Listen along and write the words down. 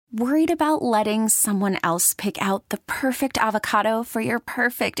Worried about letting someone else pick out the perfect avocado for your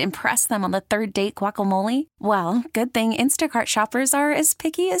perfect impress them on the third date guacamole? Well, good thing Instacart shoppers are as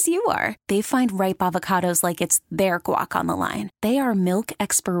picky as you are. They find ripe avocados like it's their guac on the line. They are milk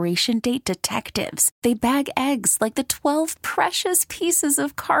expiration date detectives. They bag eggs like the 12 precious pieces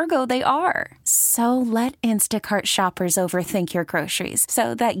of cargo they are. So let Instacart shoppers overthink your groceries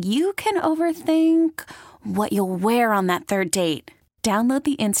so that you can overthink what you'll wear on that third date. Download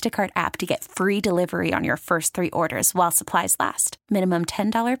the Instacart app to get free delivery on your first 3 orders while supplies last. Minimum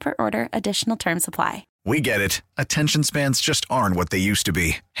 $10 per order. Additional terms apply. We get it. Attention spans just aren't what they used to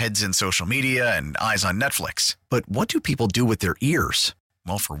be. Heads in social media and eyes on Netflix. But what do people do with their ears?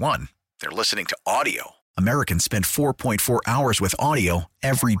 Well, for one, they're listening to audio. Americans spend 4.4 hours with audio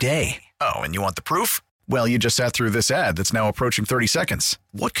every day. Oh, and you want the proof? Well, you just sat through this ad that's now approaching 30 seconds.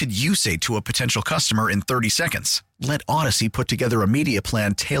 What could you say to a potential customer in 30 seconds? Let Odyssey put together a media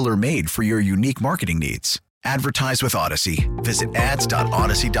plan tailor-made for your unique marketing needs. Advertise with Odyssey. Visit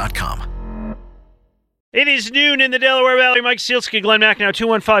ads.odyssey.com. It is noon in the Delaware Valley. Mike Sealski, Glenn Macnow,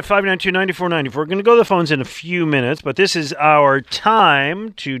 215-592-9490. We're going to go to the phones in a few minutes, but this is our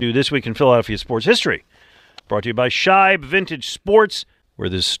time to do This Week in Philadelphia Sports History. Brought to you by Scheib Vintage Sports, where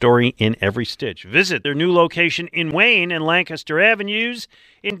there's a story in every stitch. Visit their new location in Wayne and Lancaster Avenues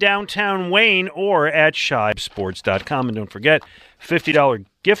in downtown Wayne or at scheibsports.com. And don't forget, $50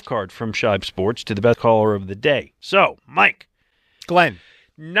 gift card from Scheib Sports to the best caller of the day. So, Mike. Glenn.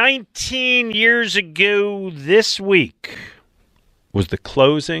 19 years ago this week was the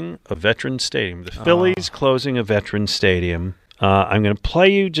closing of Veterans Stadium. The Phillies closing of Veterans Stadium. I'm going to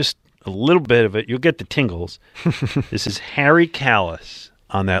play you just a little bit of it. You'll get the tingles. This is Harry Kalas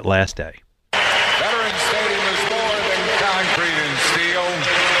on that last day. Veterans Stadium is more than concrete and steel.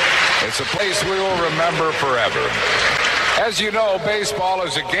 It's a place we will remember forever. As you know, baseball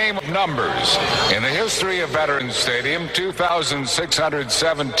is a game of numbers. In the history of Veterans Stadium,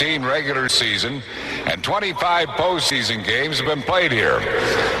 2,617 regular season and 25 postseason games have been played here.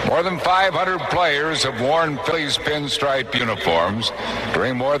 More than 500 players have worn Phillies pinstripe uniforms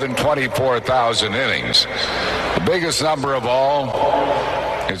during more than 24,000 innings. The biggest number of all,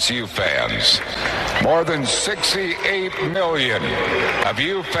 it's you fans. More than 68 million of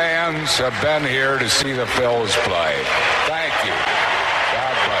you fans have been here to see the Phils play. Thank you.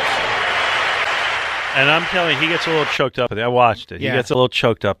 God bless you. And I'm telling you, he gets a little choked up. I watched it. Yeah. He gets a little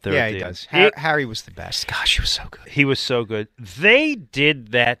choked up there. Yeah, at he the does. end. Harry was the best. Gosh, he was so good. He was so good. They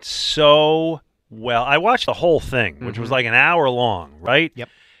did that so well. I watched the whole thing, which was like an hour long, right? Yep.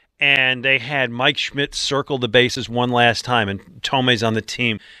 And they had Mike Schmidt circle the bases one last time, and Tomei's on the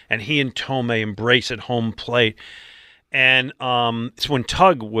team, and he and Tomei embrace at home plate. And it's when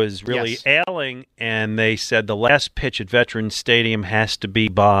Tug was really ailing, and they said the last pitch at Veterans Stadium has to be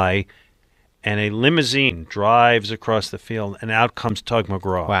by, and a limousine drives across the field, and out comes Tug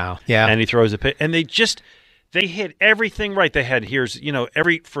McGraw. Wow. Yeah. And he throws a pitch. And they hit everything right. They had,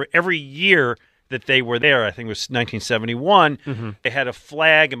 for every year that they were there, I think it was 1971, they had a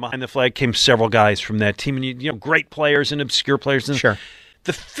flag, and behind the flag came several guys from that team, and great players and obscure players. And Sure.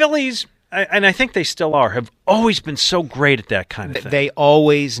 The Phillies, and I think they still are, have always been so great at that kind of thing. They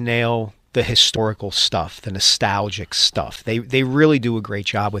always nail the historical stuff, the nostalgic stuff. They really do a great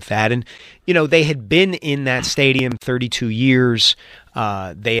job with that. And, they had been in that stadium 32 years.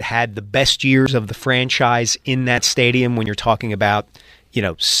 They had the best years of the franchise in that stadium when you're talking about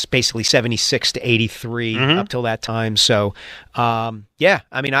basically 76 to 83 up till that time. So,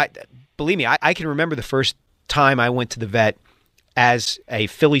 believe me, I can remember the first time I went to the Vet as a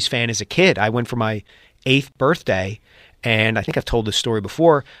Phillies fan as a kid. I went for my 8th birthday, and I think I've told this story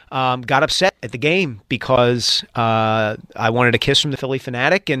before, got upset at the game because I wanted a kiss from the Philly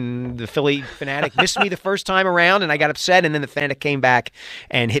Fanatic, and the Philly Fanatic missed me the first time around, and I got upset, and then the Fanatic came back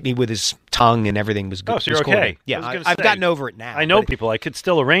and hit me with his tongue, and everything was good. Oh, so you're okay. Yeah, I've gotten over it now. I know people. I could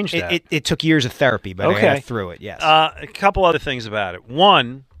still arrange that. It took years of therapy, but I got through it, yes. A couple other things about it.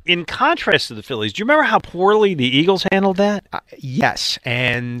 One, in contrast to the Phillies, do you remember how poorly the Eagles handled that? Yes,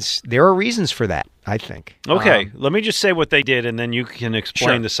 and there are reasons for that, I think. Okay, let me just say what they did, and then you can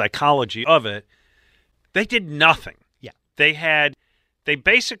explain the psychology of it. They did nothing. Yeah. They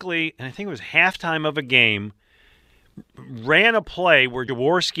basically, and I think it was halftime of a game, ran a play where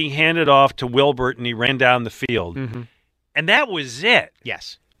Jaworski handed off to Wilbert, and he ran down the field. And that was it.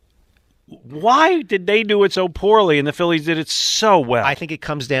 Yes. Why did they do it so poorly and the Phillies did it so well? I think it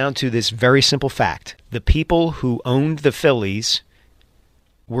comes down to this very simple fact. The people who owned the Phillies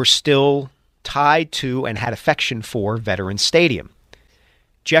were still tied to and had affection for Veterans Stadium.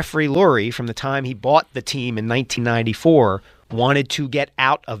 Jeffrey Lurie, from the time he bought the team in 1994, wanted to get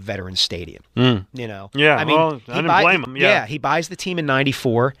out of Veterans Stadium. You know, Yeah, I mean, well, I didn't blame him. Yeah. he buys the team in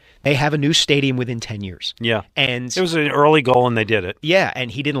 '94. They have a new stadium within 10 years. Yeah. And It was an early goal, and they did it. yeah, and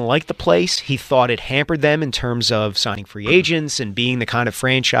he didn't like the place. He thought it hampered them in terms of signing free agents and being the kind of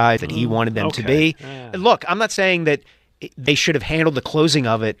franchise that he wanted them to be. Yeah. And look, I'm not saying that they should have handled the closing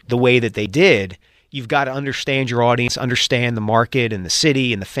of it the way that they did. You've got to understand your audience, understand the market and the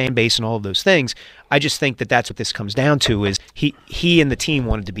city and the fan base and all of those things. I just think that that's what this comes down to is he and the team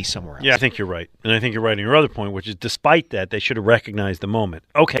wanted to be somewhere else. Yeah, I think you're right. And I think you're right in your other point, which is despite that, they should have recognized the moment.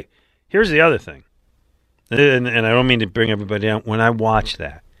 Okay, here's the other thing. And I don't mean to bring everybody down. When I watched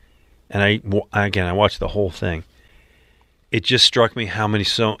that, and I watched the whole thing, it just struck me how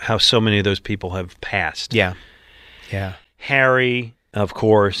so many of those people have passed. Yeah. Yeah. Harry, of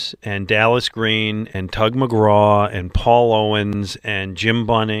course, and Dallas Green, and Tug McGraw, and Paul Owens, and Jim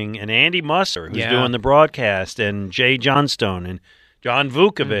Bunning, and Andy Musser, who's doing the broadcast, and Jay Johnstone, and John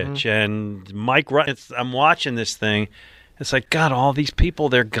Vukovic, and Mike Rutt. I'm watching this thing. It's like, God, all these people,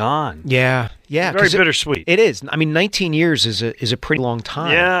 they're gone. Yeah. Yeah. Very 'cause bittersweet. It is. I mean, 19 years is a pretty long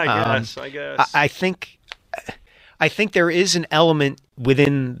time. Yeah, I guess. I think there is an element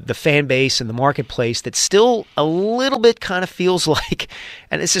within the fan base and the marketplace that still a little bit kind of feels like,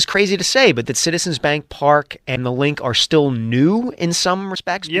 and this is crazy to say, but that Citizens Bank Park and the Link are still new in some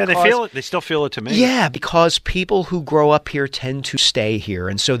respects. Yeah, they feel it. They still feel it to me. Yeah, because people who grow up here tend to stay here,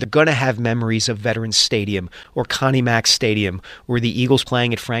 and so they're going to have memories of Veterans Stadium or Connie Mack Stadium or the Eagles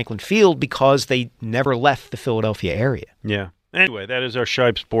playing at Franklin Field because they never left the Philadelphia area. Yeah. Anyway, that is our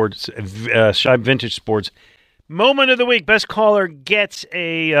Shibe Vintage Sports Moment of the week. Best caller gets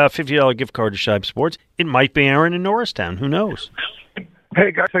a $50 gift card to Shibe Sports. It might be Aaron in Norristown. Who knows?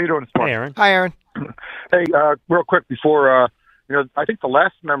 Hey, guys. How you doing this morning? Hey, Aaron. Hi, Aaron. Hey, real quick before, I think the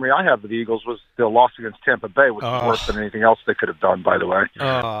last memory I have of the Eagles was the loss against Tampa Bay, which was worse than anything else they could have done, by the way.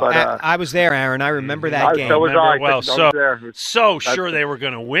 I was there, Aaron. I remember that game. So was I. Well, so sure they were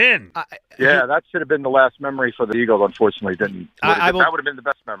going to win. Yeah, that should have been the last memory for the Eagles. Unfortunately, didn't. That would have been the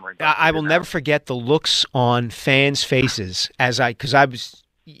best memory. I will never forget the looks on fans' faces because I was.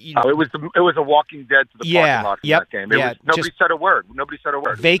 It was a Walking Dead to the parking lot in that game. Nobody said a word.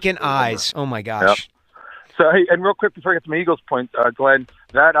 Vacant eyes. Oh my gosh. Yep. So, hey, and real quick before I get to my Eagles point, Glenn,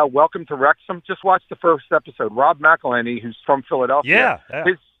 that Welcome to Wrexham, just watched the first episode. Rob McElhenney, who's from Philadelphia,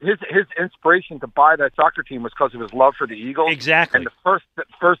 his inspiration to buy that soccer team was because of his love for the Eagles. Exactly. And the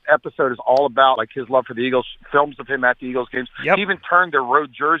first episode is all about like his love for the Eagles, films of him at the Eagles games. Yep. He even turned their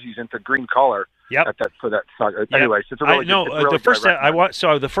road jerseys into green color. Yep. For that soccer. Yep. Anyway, so it's a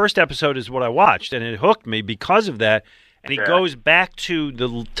really the first episode is what I watched, and it hooked me because of that. And he goes back to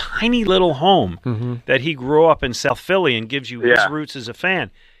the tiny little home that he grew up in South Philly and gives you his roots as a fan.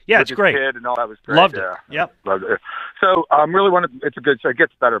 Yeah, with it's great. Kid and all that was great. Loved it. Yep. Loved it. So it's a good show. It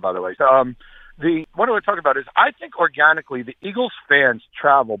gets better, by the way. So what I want to talk about is I think organically the Eagles fans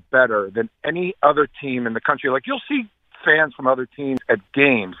travel better than any other team in the country. Like you'll see fans from other teams at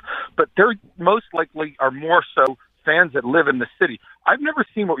games, but they're most likely are more so fans that live in the city. I've never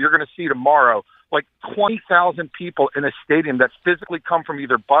seen what you're going to see tomorrow, like 20,000 people in a stadium that physically come from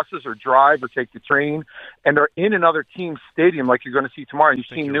either buses or drive or take the train, and they're in another team's stadium like you're going to see tomorrow. You've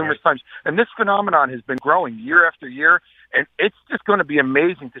seen numerous times. And this phenomenon has been growing year after year, and it's just going to be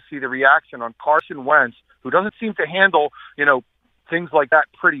amazing to see the reaction on Carson Wentz, who doesn't seem to handle, things like that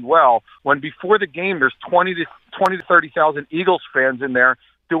pretty well, when before the game there's 20 to 30,000 Eagles fans in there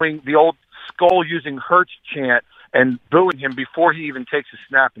doing the old skull using Hurts chant and booing him before he even takes a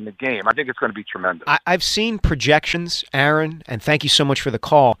snap in the game. I think it's going to be tremendous. I've seen projections, Aaron, and thank you so much for the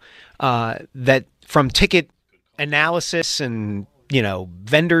call, that from ticket analysis and,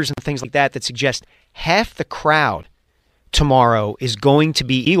 vendors and things like that suggest half the crowd tomorrow is going to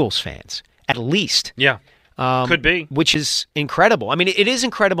be Eagles fans, at least. Yeah. Could be. Which is incredible. I mean, it is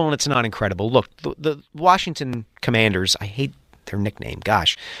incredible and it's not incredible. Look, the Washington Commanders, I hate their nickname,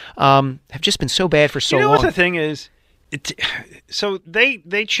 gosh, have just been so bad for so long. What the thing is? So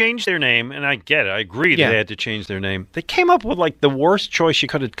they changed their name, and I get it. I agree they had to change their name. They came up with like the worst choice you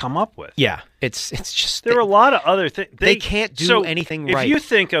could have come up with. Yeah, it's just there are a lot of other things. They can't do anything right. If you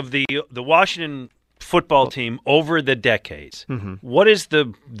think of the Washington football team over the decades, what is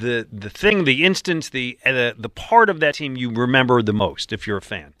the thing, the instance, the part of that team you remember the most if you're a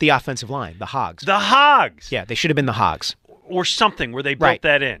fan? The offensive line, the Hogs. The Hogs. Yeah, they should have been the Hogs. Or something where they built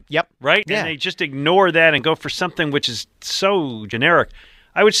that in. Yep. Right? Yeah. And they just ignore that and go for something which is so generic.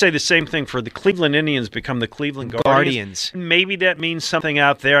 I would say the same thing for the Cleveland Indians become the Cleveland Guardians. Maybe that means something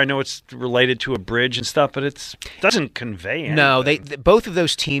out there. I know it's related to a bridge and stuff, but it doesn't convey anything. No, both of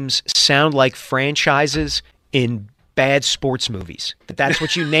those teams sound like franchises in bad sports movies. That's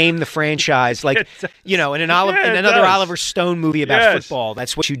what you name the franchise. Like, in another does. Oliver Stone movie about football,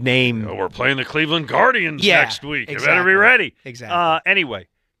 that's what you name. We're playing the Cleveland Guardians next week. Exactly. You better be ready. Exactly. Anyway,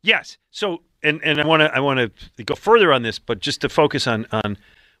 yes. So, and I want to go further on this, but just to focus on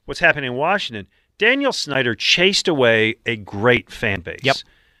what's happening in Washington. Daniel Snyder chased away a great fan base. Yep.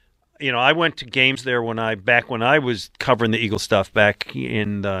 I went to games there back when I was covering the Eagles stuff back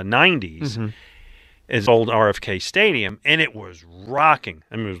in the 90s. As old RFK Stadium, and it was rocking.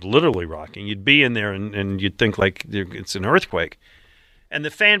 I mean, it was literally rocking. You'd be in there, and you'd think like it's an earthquake. And the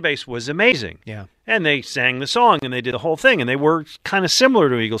fan base was amazing. Yeah. And they sang the song, and they did the whole thing, and they were kind of similar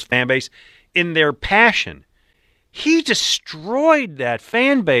to Eagles fan base in their passion. He destroyed that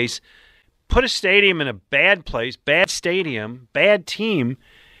fan base, put a stadium in a bad place, bad stadium, bad team.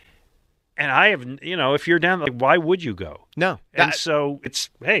 And if you're down, like, why would you go? No. And so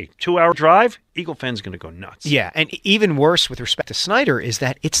it's, 2-hour drive, Eagle fans going to go nuts. Yeah, and even worse with respect to Snyder is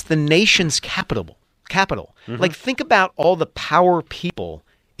that it's the nation's capital. Like, think about all the power people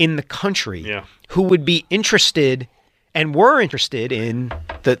in the country who would be interested and were interested in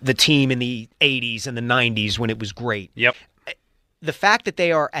the team in the 80s and the 90s when it was great. Yep. The fact that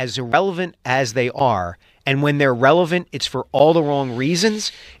they are as irrelevant as they are, and when they're relevant, it's for all the wrong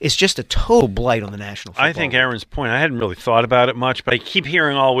reasons, is just a total blight on the national football. I think Aaron's point, I hadn't really thought about it much, but I keep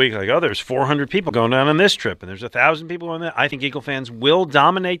hearing all week, like, there's 400 people going down on this trip, and there's 1,000 people on that. I think Eagle fans will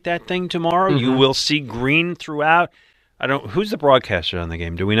dominate that thing tomorrow. You will see green throughout. Who's the broadcaster on the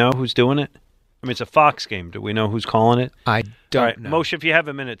game? Do we know who's doing it? I mean, it's a Fox game. Do we know who's calling it? I don't know. Moshe, if you have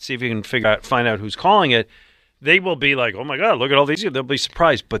a minute, see if you can find out who's calling it. They will be like, oh, my God, look at all these. They'll be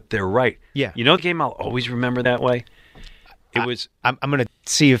surprised, but they're right. Yeah. You know the game I'll always remember that way? I'm going to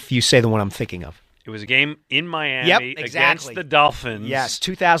see if you say the one I'm thinking of. It was a game in Miami against the Dolphins. Yes,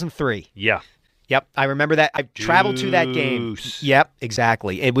 2003. Yeah. Yep, I remember that. I traveled to that game. Yep,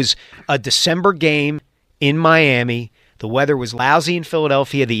 exactly. It was a December game in Miami. The weather was lousy in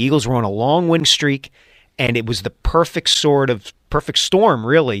Philadelphia. The Eagles were on a long winning streak, and it was the perfect storm,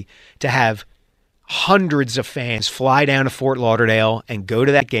 really, to have hundreds of fans fly down to Fort Lauderdale and go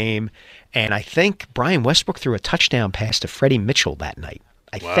to that game. And I think Brian Westbrook threw a touchdown pass to Freddie Mitchell that night.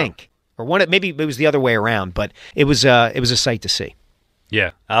 I think, or maybe it was the other way around, but it was a sight to see.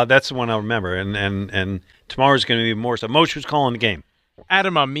 Yeah, that's the one I'll remember. And tomorrow's going to be more. So Moshe was calling the game.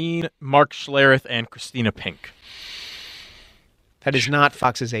 Adam Amin, Mark Schlereth, and Christina Pink. That is not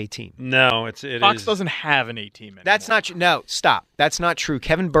Fox's A team. No, Fox doesn't have an A team anymore. That's not true. No, stop. That's not true.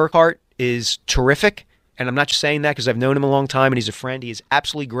 Kevin Burkhardt is terrific, and I'm not just saying that because I've known him a long time and he's a friend. He is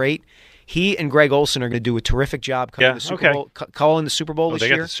absolutely great. He and Greg Olson are going to do a terrific job calling the Super Bowl this year.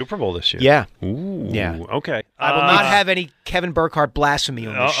 They got the Super Bowl this year. Yeah. Ooh. Yeah. Okay. I will not have any Kevin Burkhardt blasphemy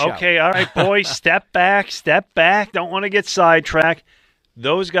on this show. Okay. All right, boys. Step back. Don't want to get sidetracked.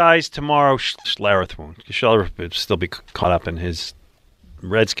 Those guys tomorrow, Schlereth won't. Schlereth will still be caught up in his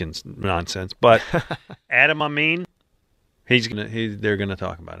Redskins nonsense. But Adam Amin, they're gonna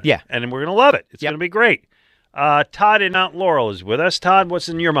talk about it. Yeah, and we're gonna love it. It's gonna be great. Todd in Mount Laurel is with us. Todd, what's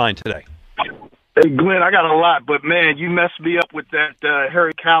in your mind today? Hey, Glenn, I got a lot, but man, you messed me up with that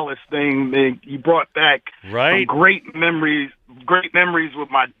Harry Callis thing. Man, you brought back some great memories with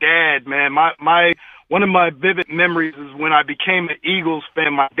my dad. Man, one of my vivid memories is when I became an Eagles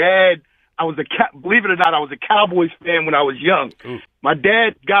fan. My dad, believe it or not, I was a Cowboys fan when I was young. Ooh. My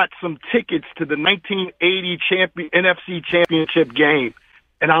dad got some tickets to the 1980 NFC Championship game,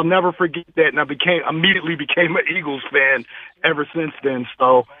 and I'll never forget that. And I immediately became an Eagles fan ever since then.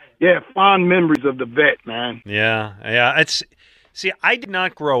 So, yeah, fond memories of the vet, man. Yeah. I did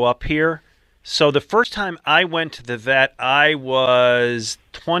not grow up here. So the first time I went to the vet, I was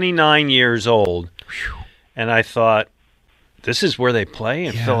 29 years old, and I thought, this is where they play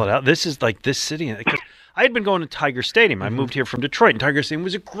in Philadelphia. This is like this city. I had been going to Tiger Stadium. I moved here from Detroit, and Tiger Stadium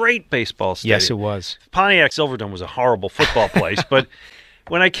was a great baseball stadium. Yes, it was. Pontiac Silverdome was a horrible football place, but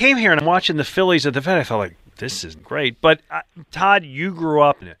when I came here and I'm watching the Phillies at the vet, I felt like, this is great. But Todd, you grew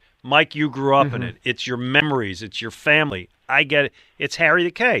up in it. Mike, you grew up in it. It's your memories. It's your family. I get it. It's Harry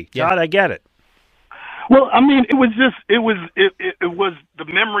the K. Todd, I get it. Well, I mean, it was the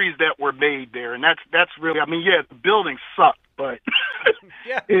memories that were made there, and that's really. I mean, the building sucked, but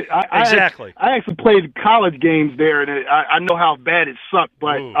exactly. I actually played college games there, and I know how bad it sucked.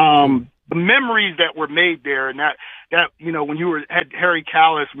 But the memories that were made there, and that when you had Harry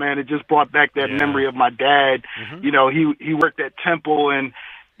Callis, man, it just brought back that memory of my dad. He worked at Temple, and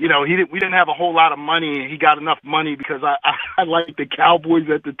we didn't have a whole lot of money. He got enough money because I liked the Cowboys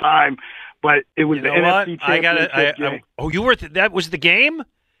at the time. But it was the NFC Championship game. You were that was the game?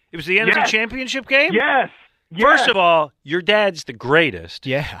 It was the NFC Championship game? Yes. First of all, your dad's the greatest.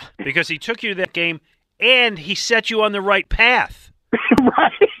 Yeah. Because he took you to that game and he set you on the right path.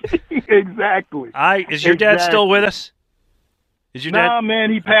 Right. Exactly. Is your dad still with us? Is your dad? Nah,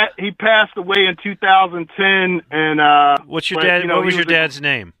 man, he passed away in 2010. And what's your dad? What was your dad's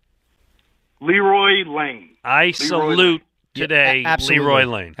name? Leroy Lane. I salute today, Absolutely. Leroy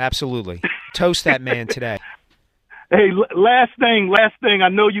Lane. Absolutely. Toast that man today. Hey, last thing. I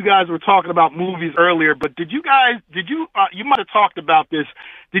know you guys were talking about movies earlier, but you might have talked about this.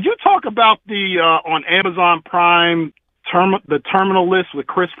 Did you talk about the on Amazon Prime the Terminal List with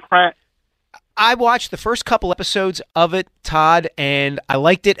Chris Pratt? I watched the first couple episodes of it, Todd, and I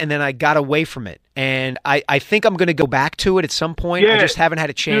liked it, and then I got away from it. And I think I'm going to go back to it at some point. Yeah. I just haven't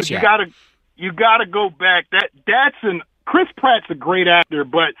had a chance yet. You gotta go back. Chris Pratt's a great actor,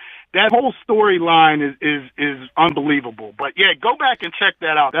 but that whole storyline is unbelievable. But yeah, go back and check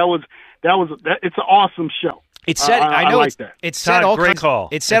that out. It's an awesome show. It said I like that. It set all great call.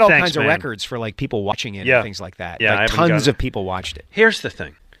 It set all kinds of man. records for like people watching it and things like that. Yeah, like tons of people watched it. Here's the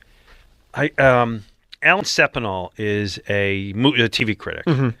thing. Alan Sepinwall is a TV critic,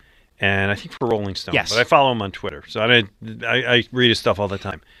 and I think for Rolling Stone. Yes. But I follow him on Twitter, so I read his stuff all the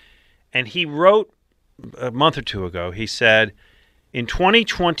time. And he wrote a month or two ago. He said, in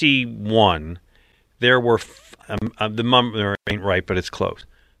 2021, there were the number ain't right, but it's close.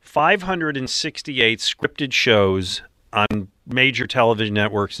 568 scripted shows on major television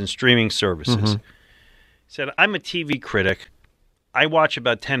networks and streaming services. He said, I'm a TV critic. I watch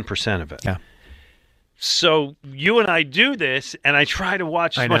about 10% of it. Yeah. So you and I do this, and I try to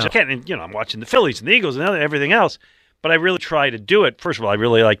watch as much as I can. And, I'm watching the Phillies and the Eagles and everything else, but I really try to do it. First of all, I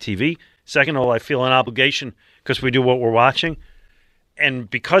really like TV. Second of all, I feel an obligation because we do what we're watching. And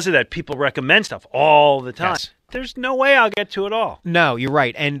because of that, people recommend stuff all the time. Yes. There's no way I'll get to it all. No, you're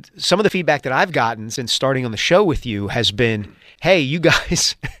right. And some of the feedback that I've gotten since starting on the show with you has been, hey, you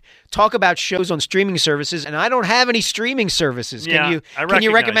guys talk about shows on streaming services, and I don't have any streaming services. Can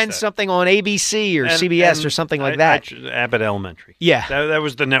you recommend something on ABC or CBS or something like that? Abbott Elementary. Yeah. That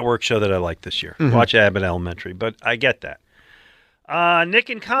was the network show that I liked this year. Watch Abbott Elementary, but I get that. Nick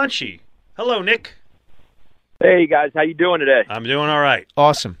and Conchi. Hello, Nick. Hey, guys. How you doing today? I'm doing all right.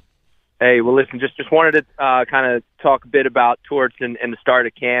 Awesome. Hey, well, listen, just wanted to kind of talk a bit about Torts and the start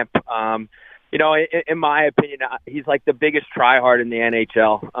of camp. In my opinion, he's like the biggest tryhard in the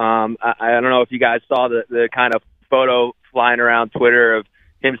NHL. I don't know if you guys saw the kind of photo flying around Twitter of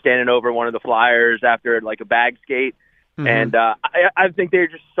him standing over one of the Flyers after like a bag skate. And I think they're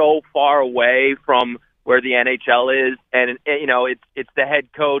just so far away from where the NHL is. And it's the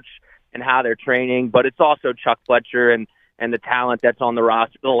head coach and how they're training, but it's also Chuck Fletcher and the talent that's on the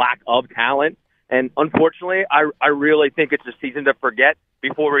roster, the lack of talent. And unfortunately, I really think it's a season to forget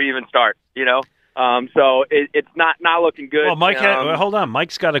before we even start, So it's not looking good. Well, Mike, hold on.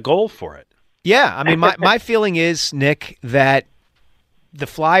 Mike's got a goal for it. Yeah, I mean, my feeling is, Nick, that the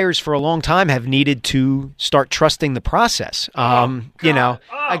Flyers for a long time have needed to start trusting the process. Glenn's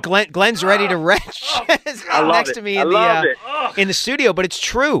ready to retch next to me in the studio, but it's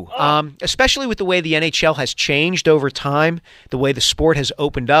true. Especially with the way the NHL has changed over time, the way the sport has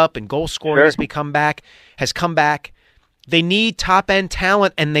opened up and goal scoring has come back. They need top-end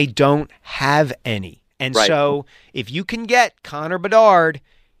talent, and they don't have any. And so if you can get Connor Bedard,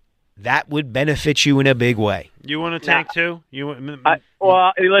 that would benefit you in a big way. You want a tank too?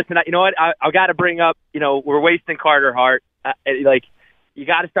 Well, listen, you know what? I've got to bring up, we're wasting Carter Hart. You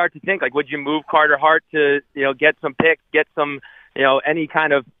got to start to think, would you move Carter Hart to, get some picks, get some, any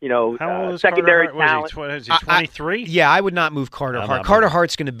kind of, secondary talent? Is he 23? Yeah, I would not move Carter Hart. Carter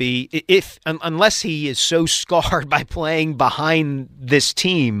Hart's going to be, unless he is so scarred by playing behind this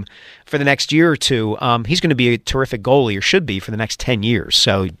team for the next year or two, he's going to be a terrific goalie, or should be, for the next 10 years.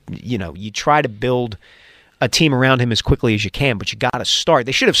 So, you try to build a team around him as quickly as you can, but you got to start.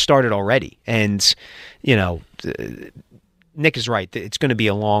 They should have started already. And, Nick is right. It's going to be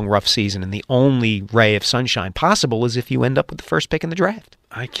a long, rough season, and the only ray of sunshine possible is if you end up with the first pick in the draft.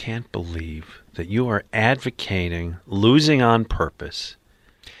 I can't believe that you are advocating losing on purpose.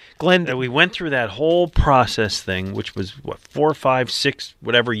 Glenn, that we went through that whole process thing, which was, 4, 5, 6,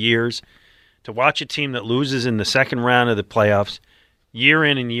 whatever years, to watch a team that loses in the second round of the playoffs year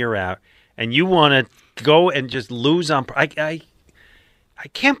in and year out, and you want to go and just lose on I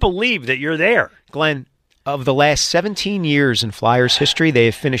can't believe that you're there. Glenn, of the last 17 years in Flyers history, they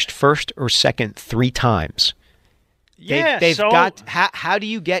have finished first or second 3 times. Yeah, how do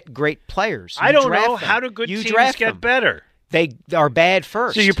you get great players? I don't know. How do good teams get better? They are bad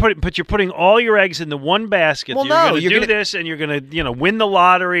first. So you're putting all your eggs in the one basket. Well, you're going to do this, and you're going to win the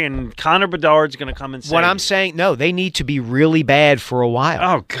lottery, and Connor Bedard's going to come and save What I'm saying, no, they need to be really bad for a while.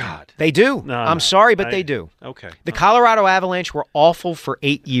 Oh God, they do. I'm sorry, but they do. Okay. The Colorado Avalanche were awful for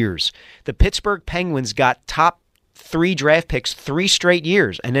 8 years. The Pittsburgh Penguins got top 3 draft picks 3 straight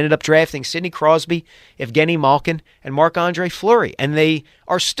years and ended up drafting Sidney Crosby, Evgeny Malkin, and Marc-Andre Fleury, and they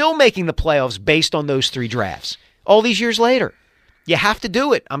are still making the playoffs based on those 3 drafts. All these years later, you have to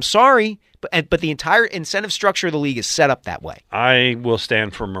do it. I'm sorry, but the entire incentive structure of the league is set up that way. I will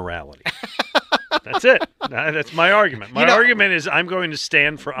stand for morality. That's it. That's my argument. My argument is I'm going to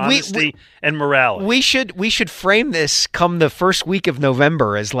stand for honesty and morality. We should frame this come the first week of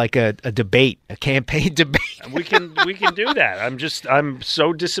November as like a debate, a campaign debate. We can do that. I'm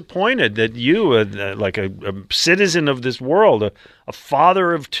so disappointed that you, like a citizen of this world, a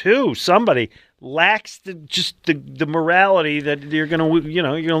father of 2, somebody lacks the morality that you're going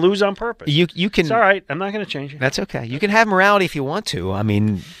to lose on purpose. You can. It's all right. I'm not going to change it. That's okay. You can have morality if you want to. I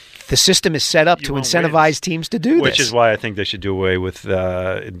mean, the system is set up to incentivize teams to do this. Which is why I think they should do away with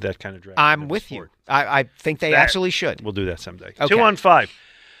that kind of draft. I'm with you. I think they absolutely should. We'll do that someday. Okay.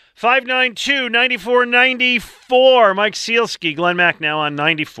 215-592-9494. Mike Sealski, Glenn Mack now on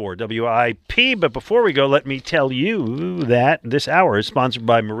 94 WIP. But before we go, let me tell you that this hour is sponsored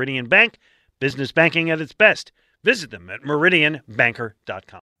by Meridian Bank. Business banking at its best. Visit them at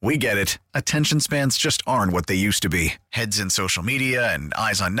meridianbanker.com. We get it. Attention spans just aren't what they used to be. Heads in social media and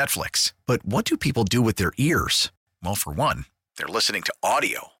eyes on Netflix. But what do people do with their ears? Well, for one, they're listening to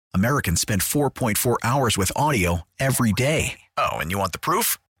audio. Americans spend 4.4 hours with audio every day. Oh, and you want the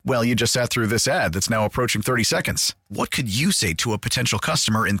proof? Well, you just sat through this ad that's now approaching 30 seconds. What could you say to a potential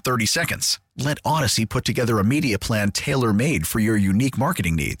customer in 30 seconds? Let Odyssey put together a media plan tailor-made for your unique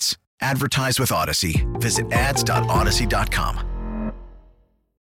marketing needs. Advertise with Odyssey. Visit ads.odyssey.com.